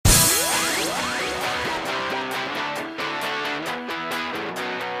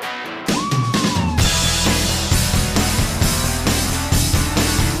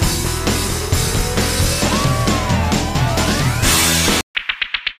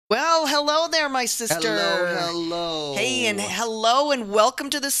Well, hello there, my sister. Hello. Hey, and hello, and welcome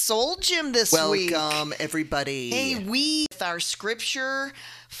to the Soul Gym this week. Welcome, everybody. Hey, with our scripture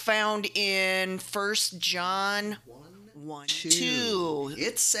found in 1 John 1, 2.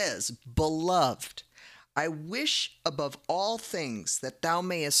 It says, Beloved, I wish above all things that thou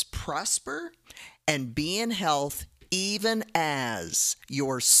mayest prosper and be in health, even as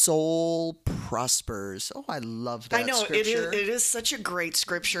your soul prospers. Oh, I love that I know, scripture. it is such a great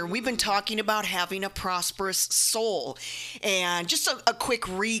scripture. We've been talking about having a prosperous soul. And just a quick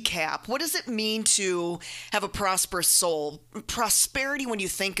recap. What does it mean to have a prosperous soul? Prosperity, when you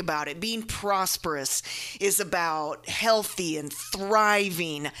think about it, being prosperous is about healthy and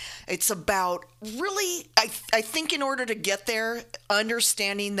thriving. It's about really, I think in order to get there,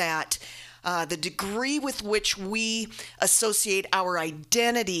 understanding that the degree with which we associate our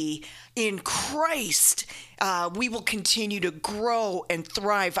identity in Christ, we will continue to grow and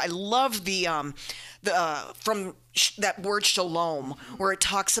thrive. I love from that word shalom, where it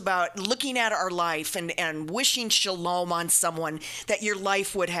talks about looking at our life and wishing shalom on someone, that your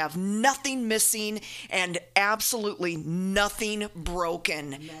life would have nothing missing and absolutely nothing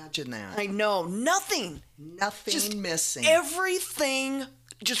broken. Imagine that. I know, nothing. Nothing Just missing. Everything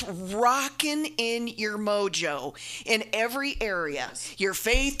just rocking in your mojo in every area. Your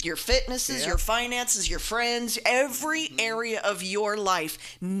faith, your fitnesses, your finances, your friends, every area of your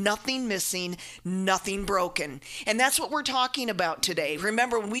life. Nothing missing, nothing broken. And that's what we're talking about today.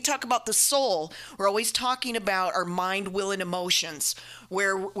 Remember, when we talk about the soul, we're always talking about our mind, will, and emotions,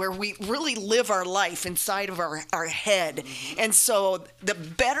 where we really live our life inside of our head. And so the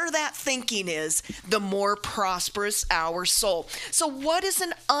better that thinking is, the more prosperous our soul. So what is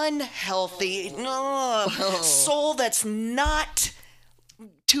an unhealthy soul that's not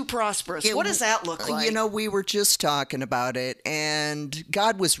too prosperous? What does that look like? You know, we were just talking about it, and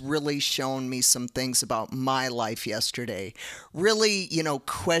God was really showing me some things about my life yesterday. Really,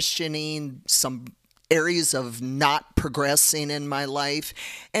 questioning some areas of not progressing in my life,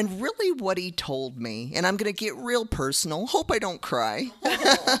 and really what he told me, and I'm going to get real personal, hope I don't cry,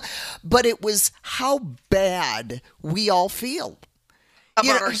 but it was how bad we all feel.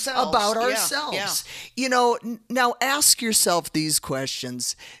 About ourselves. About ourselves. Yeah. Now ask yourself these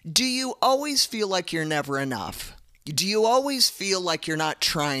questions. Do you always feel like you're never enough? Do you always feel like you're not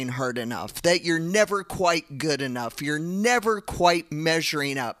trying hard enough, that you're never quite good enough, you're never quite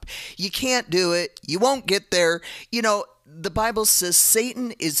measuring up? You can't do it. You won't get there. The Bible says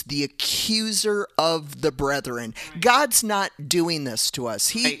Satan is the accuser of the brethren. God's not doing this to us.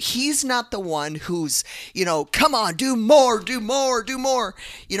 He's not the one who's, come on, do more, do more, do more.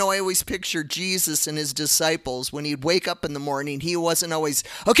 I always picture Jesus and his disciples when he'd wake up in the morning. He wasn't always,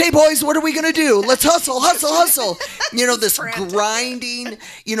 okay, boys, what are we going to do? Let's hustle, hustle, hustle. This frantic, grinding,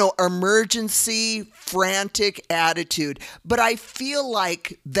 emergency, frantic attitude. But I feel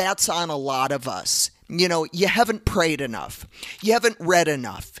like that's on a lot of us. You haven't prayed enough. You haven't read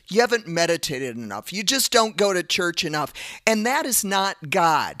enough. You haven't meditated enough. You just don't go to church enough. And that is not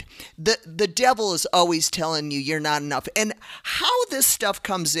God. The devil is always telling you you're not enough. And how this stuff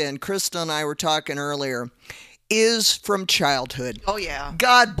comes in, Crystal and I were talking earlier, is from childhood. Oh, yeah.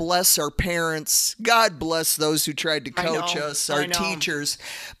 God bless our parents. God bless those who tried to coach us, our teachers.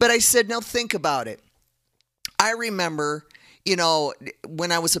 But I said, now think about it. I remember,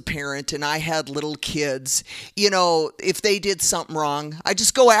 when I was a parent and I had little kids, if they did something wrong, I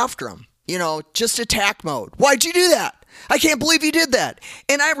just go after them, just attack mode. Why'd you do that? I can't believe you did that.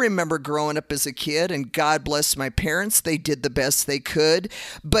 And I remember growing up as a kid, and God bless my parents. They did the best they could,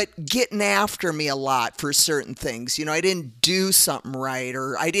 but getting after me a lot for certain things. I didn't do something right,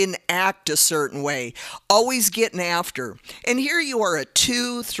 or I didn't act a certain way. Always getting after. And here you are, a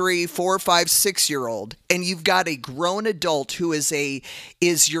 2, 3, 4, 5, 6-year-old, and you've got a grown adult who is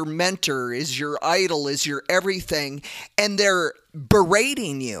your mentor, is your idol, is your everything, and they're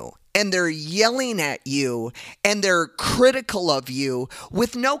berating you. And they're yelling at you, and they're critical of you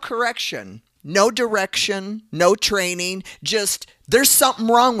with no correction, no direction, no training, just there's something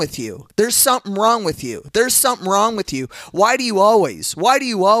wrong with you. There's something wrong with you. There's something wrong with you. Why do you always? Why do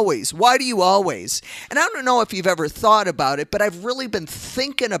you always? Why do you always? And I don't know if you've ever thought about it, but I've really been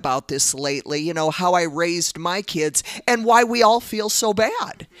thinking about this lately, how I raised my kids and why we all feel so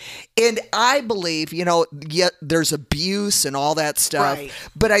bad. And I believe, yet there's abuse and all that stuff. Right.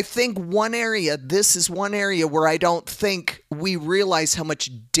 But I think this is one area where I don't think we realize how much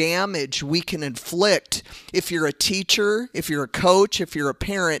damage we can inflict if you're a teacher, if you're a coach, if you're a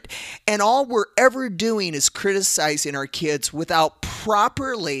parent, and all we're ever doing is criticizing our kids without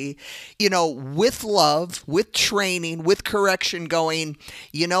properly, with love, with training, with correction, going,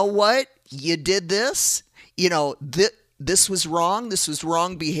 you know what? You did this, this was wrong. This was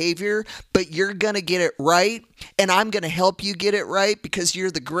wrong behavior, but you're going to get it right. And I'm going to help you get it right because you're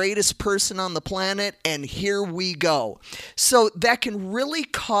the greatest person on the planet. And here we go. So that can really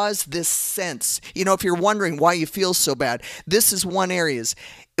cause this sense, if you're wondering why you feel so bad, this is one area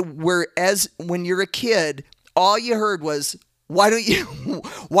whereas when you're a kid, all you heard was, why are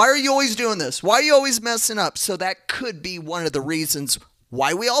you always doing this? Why are you always messing up? So that could be one of the reasons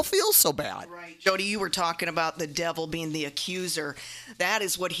why we all feel so bad. Right. Jody, you were talking about the devil being the accuser. That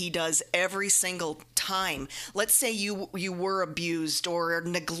is what he does every single time. Let's say you were abused or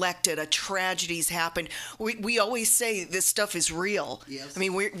neglected, a tragedy's happened. We always say this stuff is real. Yes. I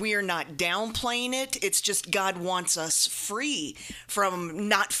mean, we are not downplaying it. It's just God wants us free from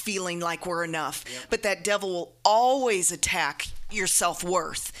not feeling like we're enough. Yep. But that devil will always attack your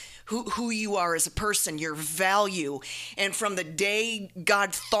self-worth. Who you are as a person, your value. And from the day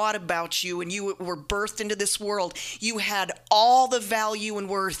God thought about you and you were birthed into this world, you had all the value and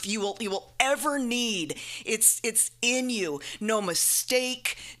worth you will ever need. It's in you. No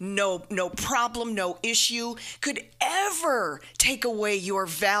mistake, no problem, no issue could ever take away your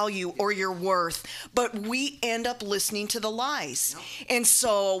value or your worth. But we end up listening to the lies. Yep. And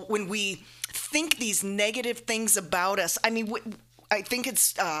so when we think these negative things about us, I mean, I think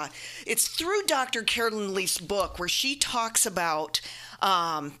it's through Dr. Carolyn Leaf's book where she talks about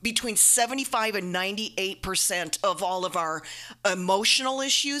between 75 and 98% of all of our emotional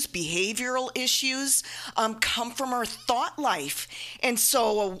issues, behavioral issues, come from our thought life. And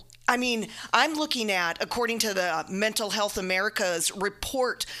so, I mean, I'm looking at, according to the Mental Health America's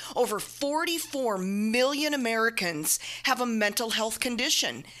report, over 44 million Americans have a mental health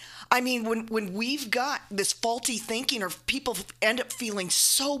condition. I mean, when we've got this faulty thinking or people end up feeling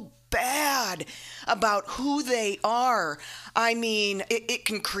so bad about who they are, I mean, it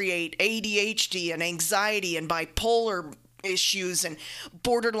can create ADHD and anxiety and bipolar issues and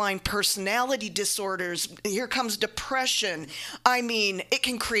borderline personality disorders. Here comes depression. I mean, it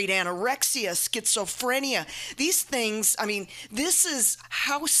can create anorexia, schizophrenia. These things, I mean, this is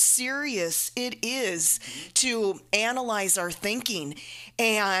how serious it is to analyze our thinking.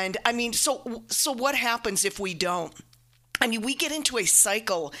 And I mean, so what happens if we don't? I mean, we get into a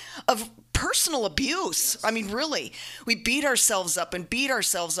cycle of personal abuse. I mean, really, we beat ourselves up and beat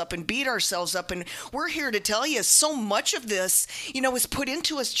ourselves up and beat ourselves up. And we're here to tell you so much of this, is put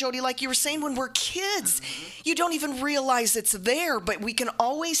into us, Jody, like you were saying, when we're kids. You don't even realize it's there, but we can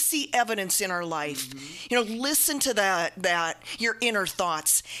always see evidence in our life. Listen to that, your inner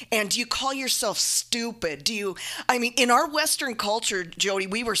thoughts. And do you call yourself stupid? In our Western culture, Jody,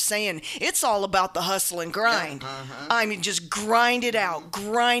 we were saying it's all about the hustle and grind. I mean, just grind it out.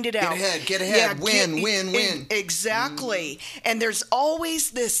 Get ahead, win. Exactly. And there's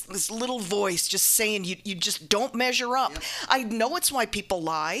always this little voice just saying you just don't measure up. Yep. I know it's why people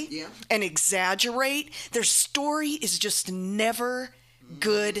lie and exaggerate. Their story is just never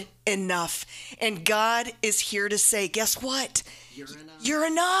good enough. And God is here to say, guess what? You're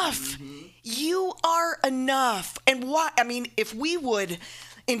enough. You are enough. And if we would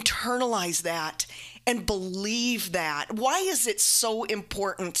internalize that and believe that. Why is it so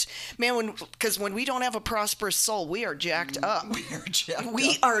important? Man, because when we don't have a prosperous soul, we are jacked up.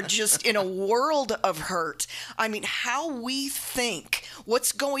 We are just in a world of hurt. I mean, how we think,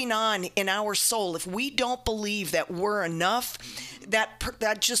 what's going on in our soul, if we don't believe that we're enough,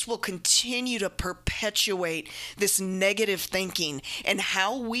 that just will continue to perpetuate this negative thinking. And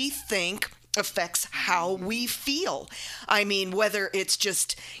how we think affects how we feel. I mean, whether it's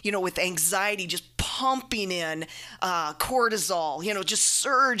just, with anxiety, just pumping in cortisol, just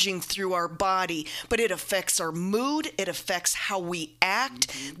surging through our body, but it affects our mood. It affects how we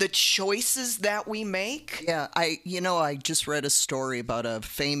act, the choices that we make. Yeah, I just read a story about a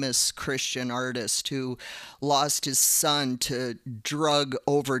famous Christian artist who lost his son to drug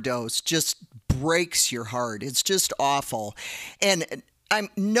overdose. Just breaks your heart. It's just awful. And I'm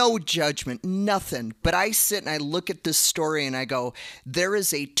no judgment, nothing. But I sit and I look at this story and I go, there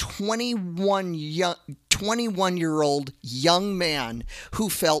is a 21-year-old young man who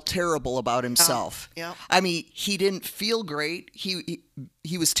felt terrible about himself. Yeah. I mean, he didn't feel great. He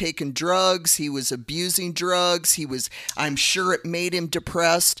was taking drugs. He was abusing drugs. I'm sure it made him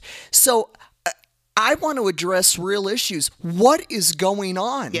depressed. So I want to address real issues. What is going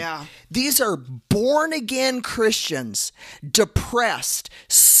on? Yeah. These are born-again Christians, depressed,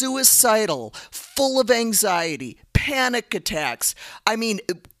 suicidal, full of anxiety, panic attacks. I mean,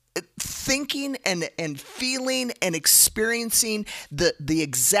 thinking and feeling and experiencing the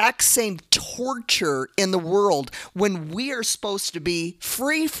exact same torture in the world when we are supposed to be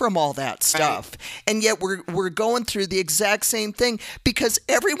free from all that stuff. Right. And yet we're going through the exact same thing because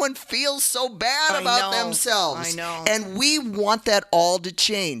everyone feels so bad about themselves. I know. And we want that all to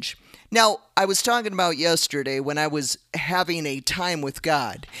change. Now, I was talking about yesterday when I was having a time with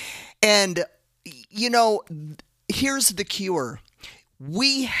God. And, here's the cure.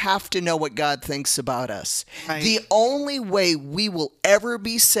 We have to know what God thinks about us. Right. The only way we will ever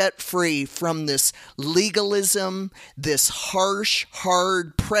be set free from this legalism, this harsh,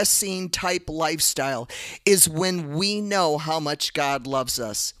 hard, pressing type lifestyle is when we know how much God loves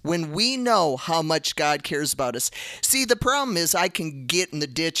us, when we know how much God cares about us. See, the problem is I can get in the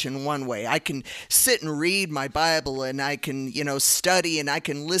ditch in one way. I can sit and read my Bible and I can, study and I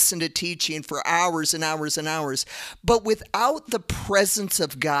can listen to teaching for hours and hours and hours. But without the presence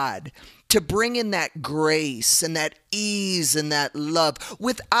of God to bring in that grace and that ease and that love,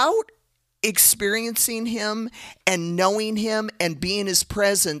 without experiencing Him and knowing Him and being His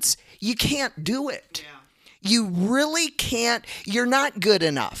presence, you can't do it. Yeah. You really can't. You're not good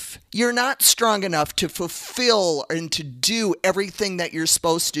enough. You're not strong enough to fulfill and to do everything that you're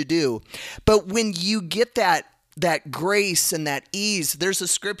supposed to do. But when you get that grace and that ease, there's a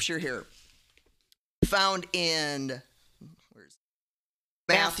scripture here found in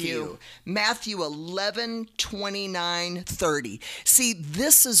Matthew 11:29-30. See,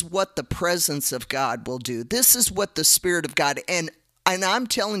 this is what the presence of God will do. This is what the Spirit of God, and I'm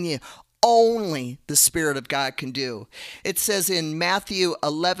telling you, only the Spirit of God can do. It says in Matthew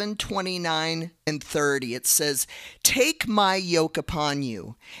 11:29-30, it says, "Take my yoke upon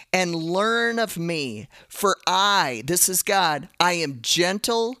you and learn of me, for this is God, I am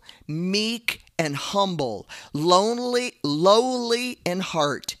gentle, meek, and humble, lowly in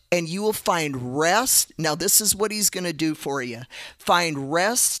heart, and you will find rest." Now, this is what He's going to do for you. Find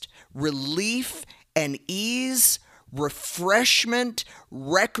rest, relief, and ease, refreshment,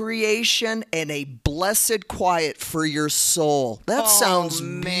 recreation, and a blessed quiet for your soul. That sounds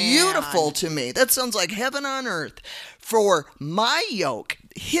beautiful to me. That sounds like heaven on earth. For my yoke,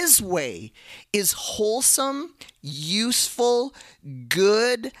 His way, is wholesome, useful,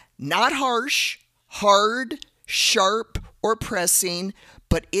 good, not harsh, hard, sharp, or pressing,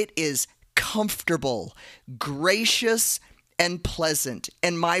 but it is comfortable, gracious, and pleasant,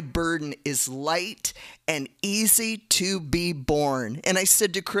 and my burden is light and easy to be borne. And I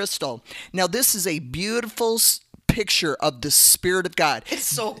said to Crystal, now this is a beautiful picture of the Spirit of God. It's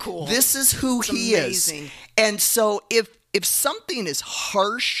so cool. This is who He is. And so if something is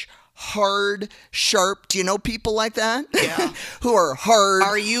harsh, hard, sharp, do you know people like that? Yeah. Who are hard.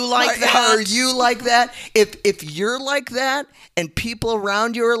 Are you like that? Are you like that? If you're like that and people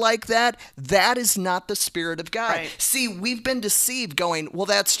around you are like that, that is not the Spirit of God. Right. See, we've been deceived going, well,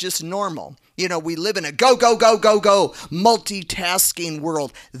 that's just normal. We live in a go, go, go, go, go, multitasking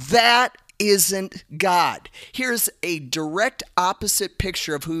world. That isn't God. Here's a direct opposite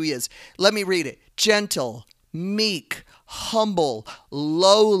picture of who He is. Let me read it. Gentle, meek, humble,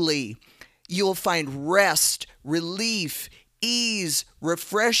 lowly. You will find rest, relief, ease,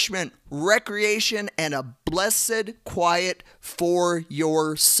 refreshment, recreation, and a blessed quiet for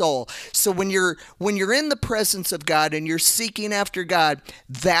your soul. So when you're in the presence of God and you're seeking after God,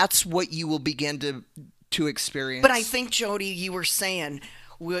 that's what you will begin to experience. But I think, Jody, you were saying,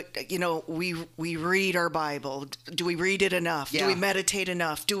 we read our Bible. Do we read it enough? Yeah. Do we meditate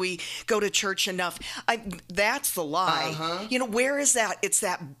enough? Do we go to church enough? That's the lie. Uh-huh. Where is that? It's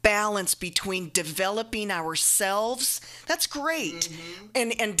that balance between developing ourselves. That's great.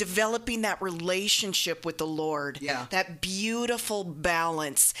 Mm-hmm. And developing that relationship with the Lord. Yeah. That beautiful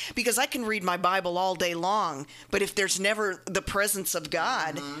balance. Because I can read my Bible all day long, but if there's never the presence of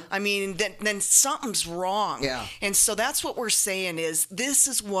God, mm-hmm. then something's wrong. Yeah. And so that's what we're saying is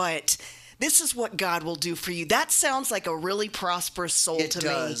this is what God will do for you. That sounds like a really prosperous soul to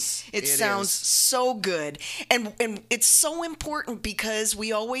me. It sounds so good. And it's so important because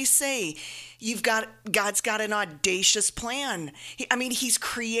we always say God's got an audacious plan. He's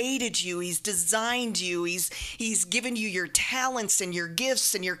created you. He's designed you. He's given you your talents and your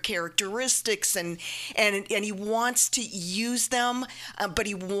gifts and your characteristics, and He wants to use them, but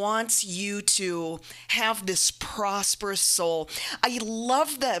He wants you to have this prosperous soul. I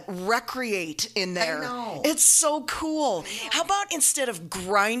love that recreate in there. I know. It's so cool. How about instead of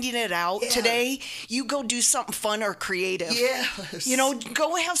grinding it out today, you go do something fun or creative? Yes.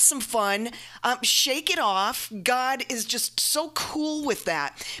 Go have some fun. Shake it off. God is just so cool with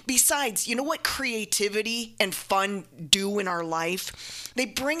that. Besides, you know what creativity and fun do in our life? They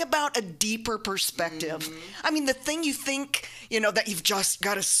bring about a deeper perspective. I mean, the thing you think, that you've just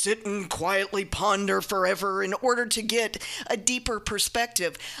got to sit and quietly ponder forever in order to get a deeper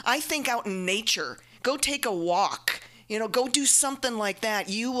perspective. I think out in nature, go take a walk. Go do something like that.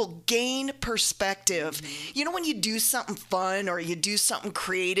 You will gain perspective. When you do something fun or you do something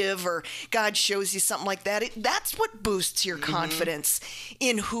creative or God shows you something like that, that's what boosts your confidence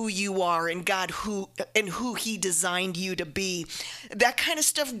in who you are and God and who He designed you to be. That kind of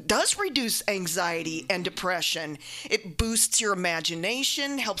stuff does reduce anxiety and depression. It boosts your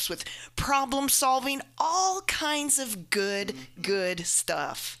imagination, helps with problem solving, all kinds of good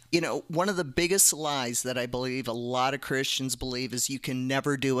stuff. One of the biggest lies that I believe a lot of Christians believe is you can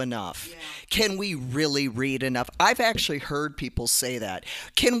never do enough. Yeah. Can we really read enough? I've actually heard people say that.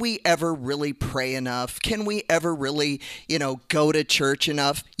 Can we ever really pray enough? Can we ever really, go to church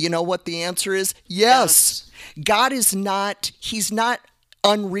enough? You know what the answer is? Yes. God is not, He's not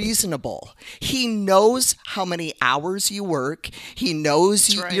unreasonable. He knows how many hours you work. He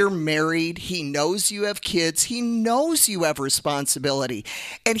knows you're married. He knows you have kids. He knows you have responsibility.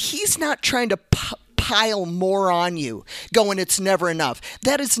 And He's not trying to pile more on you, going, it's never enough.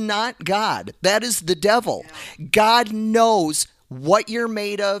 That is not God. That is the devil. Yeah. God knows what you're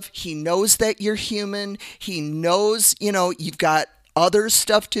made of. He knows that you're human. He knows, you've got other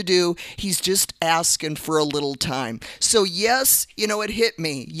stuff to do. He's just asking for a little time. So yes, it hit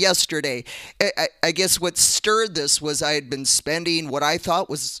me yesterday. I guess what stirred this was I had been spending what I thought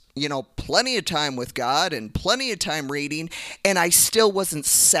was, plenty of time with God and plenty of time reading, and I still wasn't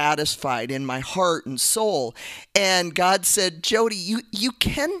satisfied in my heart and soul. And God said, Jody, you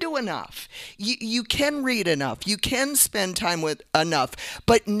can do enough. You can read enough. You can spend time with enough.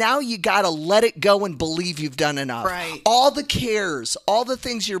 But now you got to let it go and believe you've done enough. Right. All the cares, all the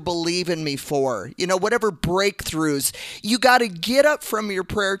things you're believing me for, whatever breakthroughs, you got to get up from your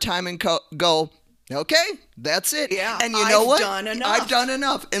prayer time and go, okay, that's it. Yeah, and you know what? I've done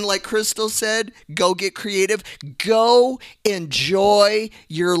enough. And like Crystal said, go get creative. Go enjoy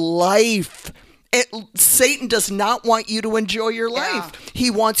your life. Satan does not want you to enjoy your life. Yeah. He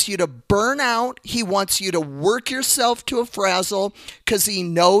wants you to burn out. He wants you to work yourself to a frazzle because he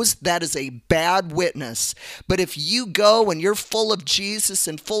knows that is a bad witness. But if you go and you're full of Jesus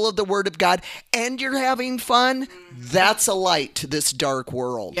and full of the Word of God and you're having fun, that's a light to this dark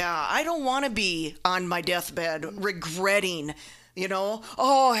world. Yeah, I don't want to be on my deathbed regretting,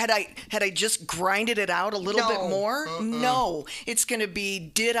 had I just grinded it out a little bit more? No, it's going to be,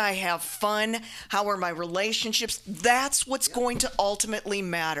 did I have fun? How are my relationships? That's what's going to ultimately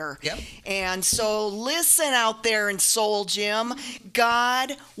matter. Yep. And so listen out there in Soul Gym,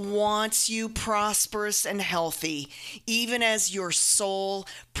 God wants you prosperous and healthy, even as your soul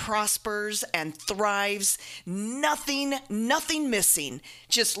prospers and thrives, nothing missing,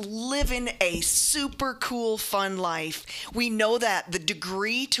 just living a super cool, fun life. We know that the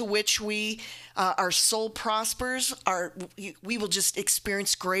degree to which our soul prospers, we will just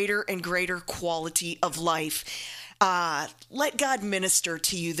experience greater and greater quality of life. Let God minister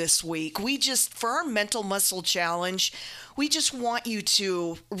to you this week. For our mental muscle challenge, we just want you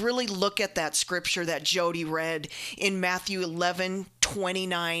to really look at that scripture that Jody read in Matthew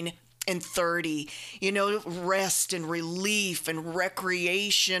 11:29 and 30, rest and relief and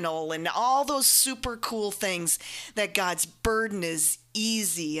recreational and all those super cool things, that God's burden is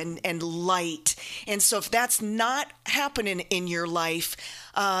easy and light. And so if that's not happening in your life,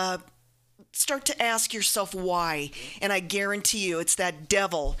 start to ask yourself why. And I guarantee you it's that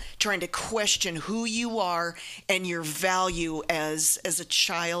devil trying to question who you are and your value as a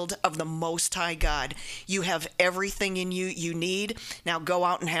child of the Most High God. You have everything in you need. Now go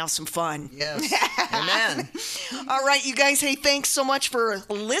out and have some fun. Yes. Amen. All right, you guys. Hey, thanks so much for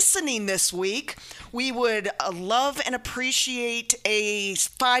listening this week. We would love and appreciate a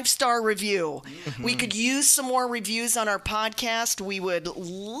 5-star review. Mm-hmm. We could use some more reviews on our podcast. We would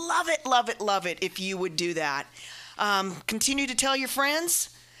love it if you would do that. Continue to tell your friends.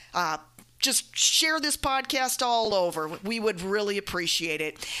 Just share this podcast all over. We would really appreciate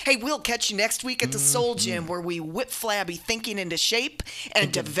it. Hey, we'll catch you next week at the Soul Gym, where we whip flabby thinking into shape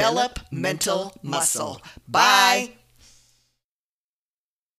and develop mental muscle. Bye.